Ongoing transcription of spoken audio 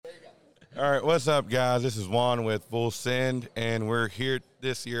All right, what's up, guys? This is Juan with Full Send, and we're here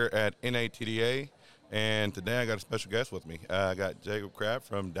this year at NATDA. And today I got a special guest with me. I got Crabb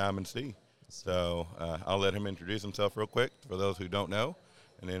from Diamond C. So I'll let him introduce himself real quick for those who don't know,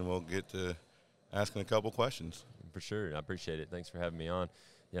 and then we'll get to asking a couple questions. For sure. I appreciate it. Thanks for having me on.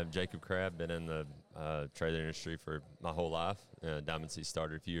 Yeah, I'm Jacob Crabb, been in the trailer industry for my whole life. Diamond C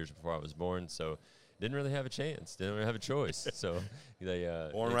started a few years before I was born, so didn't really have a chance, didn't really have a choice. So they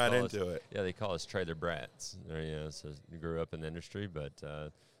Born right into it. Yeah, they call us trailer brats. So you grew up in the industry, but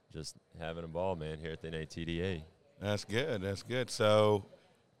just having a ball, man, here at the NATDA. That's good. That's good. So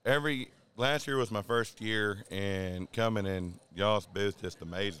last year was my first year, and coming in, y'all's booth just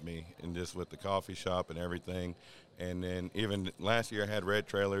amazed me, and just with the coffee shop and everything. And then even last year I had red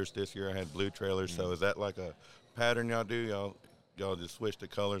trailers. This year I had blue trailers. So is that like a pattern y'all do? Y'all just switch the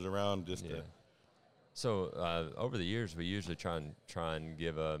colors around to. So over the years, we usually try and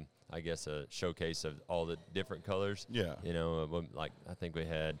give a showcase of all the different colors. Yeah. You know, like I think we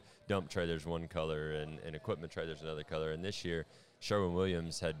had dump trailers one color and equipment trailers another color. And this year,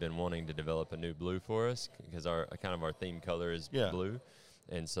 Sherwin-Williams had been wanting to develop a new blue for us because our theme color is blue.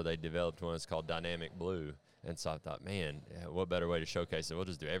 And so they developed one that's called Dynamic Blue. And so I thought, man, what better way to showcase it? We'll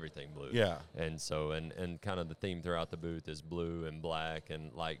just do everything blue. Yeah. And so, and kind of the theme throughout the booth is blue and black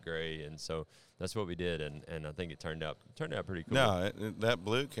and light gray. And so that's what we did. And I think it turned out pretty cool. No, that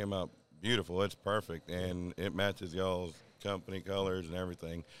blue came out beautiful. It's perfect. And it matches y'all's company colors and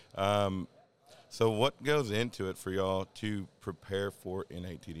everything. So what goes into it for y'all to prepare for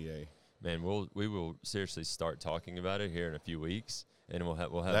NATDA? Man, we will seriously start talking about it here in a few weeks. And we'll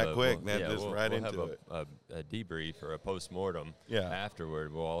have that quick, man. Just right into it. A debrief or a post-mortem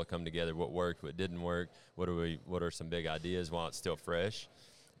afterward. We'll all come together. What worked, what didn't work. What are some big ideas while it's still fresh,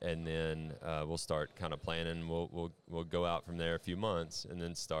 and then we'll start kind of planning. We'll go out from there a few months, and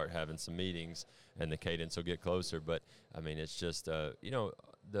then start having some meetings, and the cadence will get closer. But I mean, it's just we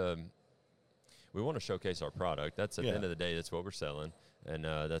want to showcase our product. That's at the end of the day, that's what we're selling. And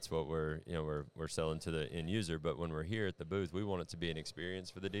that's what we're selling to the end user. But when we're here at the booth, we want it to be an experience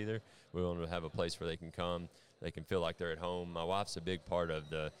for the dealer. We want to have a place where they can come, they can feel like they're at home. My wife's a big part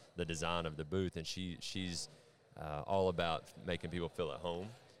of the design of the booth, and she's all about making people feel at home.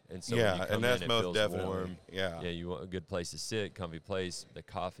 And so when you come in, it feels warm. Yeah, you want a good place to sit, comfy place. The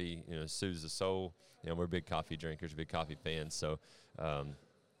coffee, soothes the soul. We're big coffee drinkers, big coffee fans. So,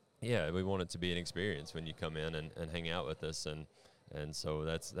 we want it to be an experience when you come in and hang out with us. And so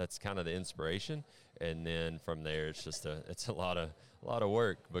that's kind of the inspiration, and then from there it's just it's a lot of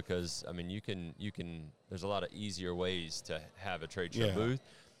work, because I mean you can there's a lot of easier ways to have a trade show booth,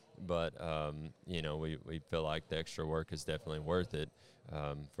 but we feel like the extra work is definitely worth it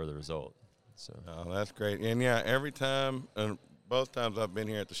for the result. So that's great. And every time, both times I've been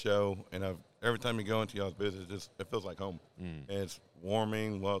here at the show, and every time you go into y'all's booth, it feels like home. And it's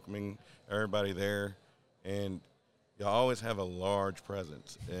warming, welcoming, everybody there, and you always have a large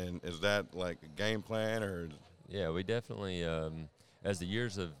presence. And is that like a game plan, or? Yeah, we definitely, as the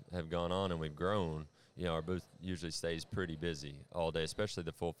years have gone on and we've grown, our booth usually stays pretty busy all day, especially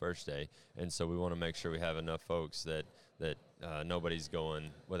the full first day. And so we want to make sure we have enough folks that nobody's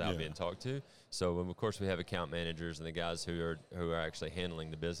going without being talked to. So of course we have account managers and the guys who are actually handling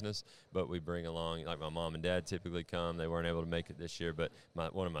the business, but we bring along, like my mom and dad typically come. They weren't able to make it this year, but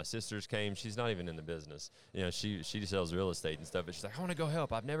one of my sisters came. She's not even in the business. She sells real estate and stuff, but she's like, I want to go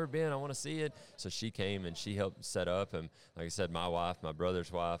help. I've never been. I want to see it. So she came and she helped set up. And like I said, my wife, my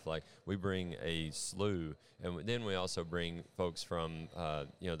brother's wife, like we bring a slew. And then we also bring folks from,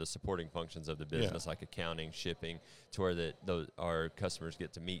 the supporting functions of the business, like accounting, shipping, to where our customers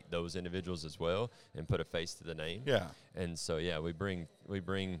get to meet those individuals as well and put a face to the name. Yeah. And so, we bring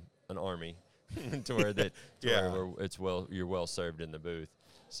an army to where you're well served in the booth.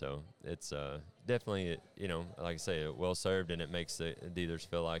 So it's definitely, like I say, well served, and it makes the dealers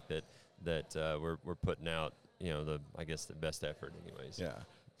feel like that we're putting out, the best effort anyways. Yeah.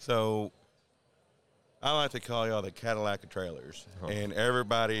 So I like to call y'all the Cadillac of trailers. And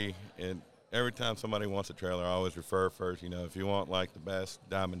every time somebody wants a trailer, I always refer first, if you want like the best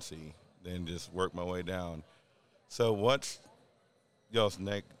Diamond C, then just work my way down. So what's y'all's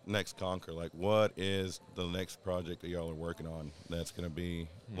next conquer? Like, what is the next project that y'all are working on that's going to be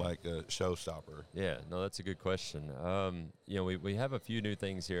like a showstopper? Yeah, no, that's a good question. We have a few new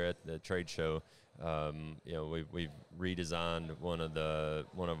things here at the trade show. We've redesigned one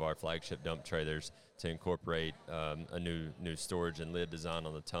of our flagship dump trailers to incorporate a new storage and lid design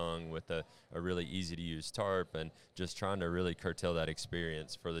on the tongue with a really easy to use tarp, and just trying to really curtail that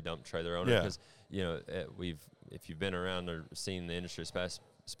experience for the dump trailer owner. Because if you've been around or seen the industry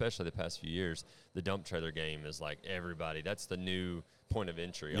especially the past few years, the dump trailer game is like everybody. That's the new point of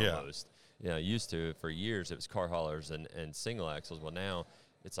entry almost. Yeah, used to for years it was car haulers and single axles. Well, now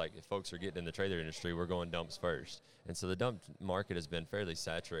it's like if folks are getting in the trailer industry, we're going dumps first. And so the dump market has been fairly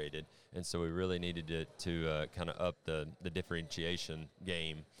saturated, and so we really needed to kind of up the differentiation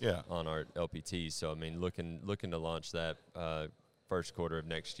game on our LPTs. So I mean, looking to launch that first quarter of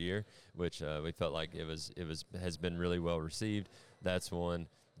next year, which we felt like has been really well received. That's one.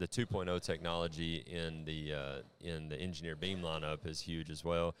 The 2.0 technology in the engineered beam lineup is huge as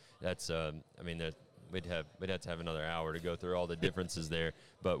well. That's I mean, we'd have to have another hour to go through all the differences there,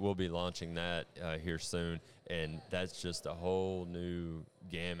 but we'll be launching that here soon, and that's just a whole new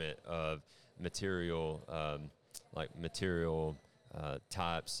gamut of material,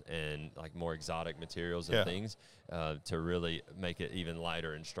 types and like more exotic materials and things to really make it even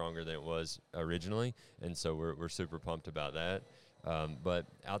lighter and stronger than it was originally, and so we're super pumped about that. But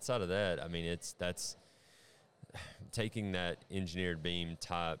outside of that, I mean, that's taking that engineered beam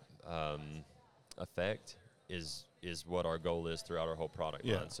type effect is what our goal is throughout our whole product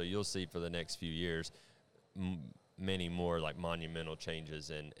line. So you'll see for the next few years many more like monumental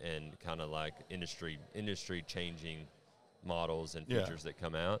changes and kind of like industry changing models and features that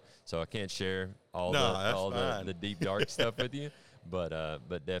come out. So I can't share all the deep dark stuff with you. But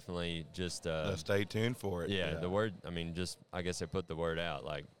definitely just stay tuned for it. Yeah, the word. I mean, just I guess I put the word out.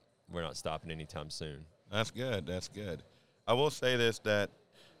 Like we're not stopping anytime soon. That's good. That's good. I will say this, that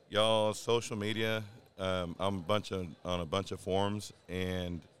y'all social media. I'm on a bunch of forums,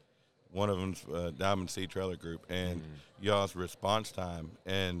 and one of them's Diamond Sea Trailer Group, and y'all's response time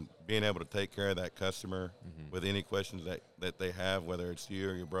and being able to take care of that customer with any questions that they have, whether it's you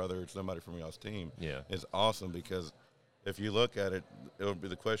or your brother or somebody from y'all's team, is awesome because. If you look at it,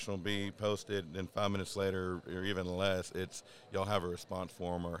 the question will be posted, and 5 minutes later, or even less, it's y'all have a response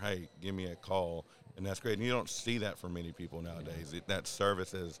form or, hey, give me a call, and that's great. And you don't see that from many people nowadays. That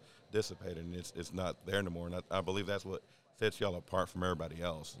service has dissipated, and it's not there anymore. And I believe that's what sets y'all apart from everybody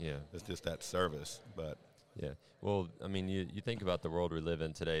else. Yeah, it's just that service. But yeah, well, I mean, you think about the world we live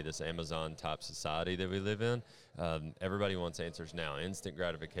in today, this Amazon-type society that we live in. Everybody wants answers now, instant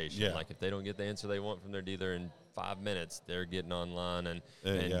gratification. Yeah. Like if they don't get the answer they want from their dealer in 5 minutes, they're getting online and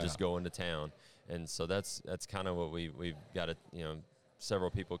just going to town. And so that's kind of what we've got to,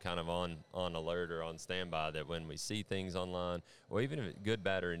 several people kind of on alert or on standby that when we see things online, or even if it's good,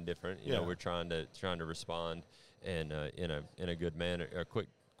 bad, or indifferent, we're trying to respond and in a good manner, a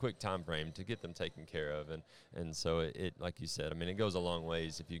quick time frame to get them taken care of, and so it like you said, I mean, it goes a long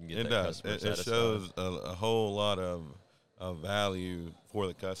ways if you can get customer satisfied. It shows a whole lot of value for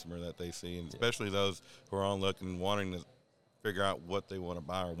the customer that they see, and especially those who are on looking, wanting to figure out what they want to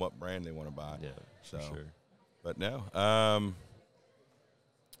buy or what brand they want to buy. Yeah, so, for sure. But now, how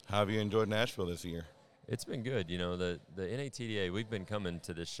have you enjoyed Nashville this year? It's been good. The NATDA, we've been coming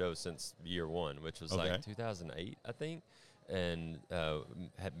to this show since year one, which was like 2008, I think. And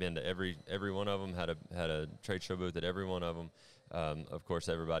had been to every one of them, had a trade show booth at every one of them. Of course,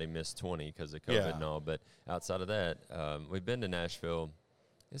 everybody missed 20 because of COVID and all. But outside of that, we've been to Nashville.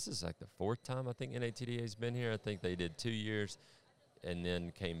 This is like the fourth time I think NATDA's been here. I think they did 2 years and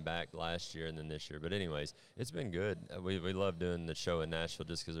then came back last year and then this year. But anyways, it's been good. We love doing the show in Nashville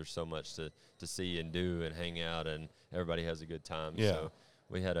just because there's so much to see and do and hang out, and everybody has a good time. Yeah. So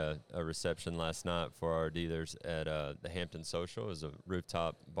we had a reception last night for our dealers at the Hampton Social. It was a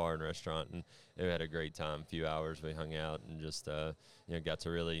rooftop bar and restaurant, and we had a great time. A few hours we hung out and just got to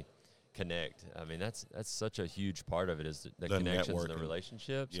really connect. I mean, that's such a huge part of it is the connections and the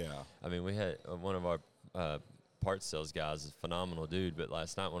relationships. Yeah. I mean, we had one of our parts sales guys, is a phenomenal dude, but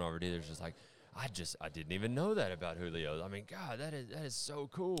last night one of our dealers was like, I didn't even know that about Julio. I mean, God, that is so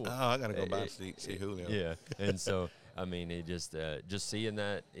cool. Oh, I got to go back and see Julio. Yeah, and so, I mean, it just seeing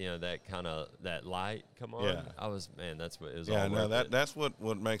that, that kind of, that light come on, that's what it was all worth it. That's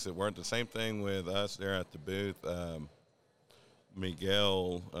what makes it worth. The same thing with us there at the booth.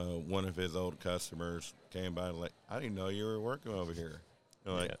 Miguel, one of his old customers, came by and like, I didn't know you were working over here.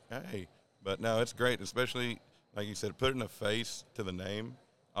 Like, hey. But no, it's great, especially, like you said, putting a face to the name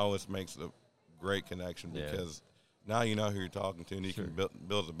always makes a great connection because now you know who you're talking to and you can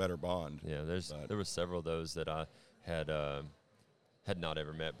build a better bond. Yeah, there were several of those that I had not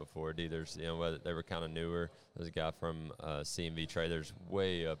ever met before. Dealers, whether they were kind of newer. There's a guy from C&V Trailers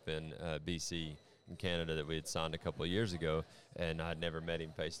way up in BC in Canada that we had signed a couple of years ago, and I'd never met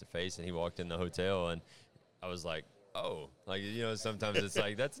him face to face. And he walked in the hotel, and I was like, oh, like, sometimes it's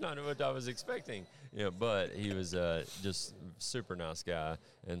like, that's not what I was expecting, but he was just super nice guy.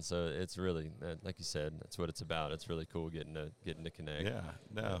 And so it's really, like you said, that's what it's about. It's really cool getting to connect. Yeah,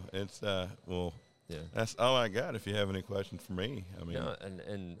 no, it's, well, Yeah. that's all I got. If you have any questions for me, I mean. No,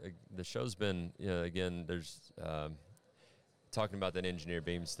 and the show's been, again, there's talking about that engineer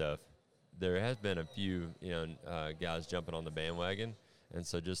beam stuff. There has been a few, guys jumping on the bandwagon, and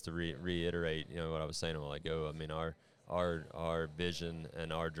so just to reiterate, what I was saying a while ago. I mean, our vision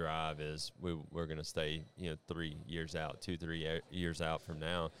and our drive is we're going to stay, 3 years out, 2-3 years out from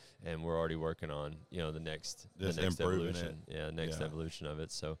now, and we're already working on, the next evolution, evolution of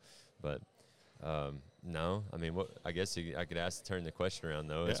it. So, but. No, I mean, I guess I could turn the question around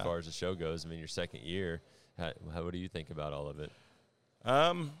though. As far as the show goes, I mean, your second year, what do you think about all of it?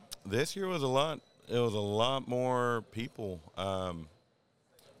 This year was a lot. It was a lot more people,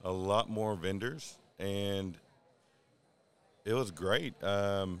 a lot more vendors, and it was great.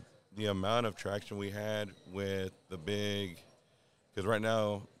 The amount of traction we had with the big, because right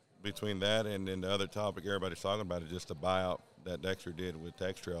now between that and then the other topic everybody's talking about is just the buyout that Dexter did with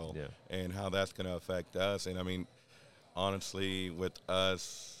TexTrail and how that's going to affect us. And, I mean, honestly, with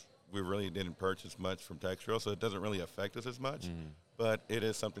us, we really didn't purchase much from TexTrail, so it doesn't really affect us as much. Mm-hmm. But it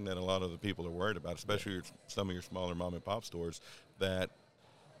is something that a lot of the people are worried about, especially some of your smaller mom-and-pop stores that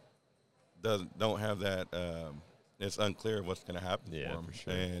don't have that it's unclear what's going to happen for them. For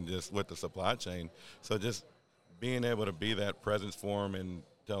sure. And just with the supply chain. So just being able to be that presence for them and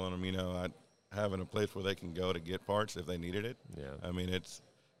telling them, having a place where they can go to get parts if they needed it. Yeah. I mean, it's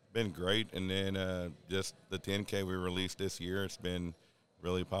been great. And then just the 10K we released this year, it's been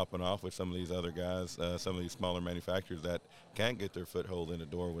really popping off with some of these other guys, some of these smaller manufacturers that can't get their foothold in the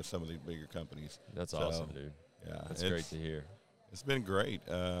door with some of these bigger companies. That's awesome, dude. Yeah. That's great to hear. It's been great.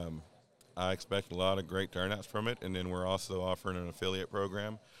 I expect a lot of great turnouts from it. And then we're also offering an affiliate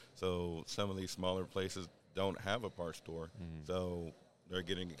program. So some of these smaller places don't have a parts store. Mm-hmm. So they're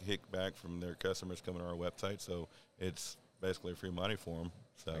getting a kickback from their customers coming to our website, so it's basically free money for them.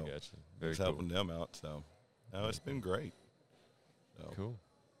 So I got you. Very it's cool. helping them out. So, no, it's been great. So, cool.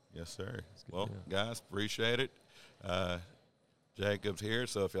 Yes, sir. Well, guys, appreciate it. Jacob's here,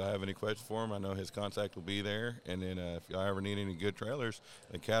 so if y'all have any questions for him, I know his contact will be there. And then if y'all ever need any good trailers,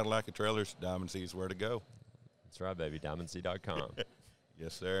 the Cadillac of Trailers, Diamond Sea is where to go. That's right, baby. DiamondSea.com.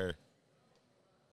 Yes, sir.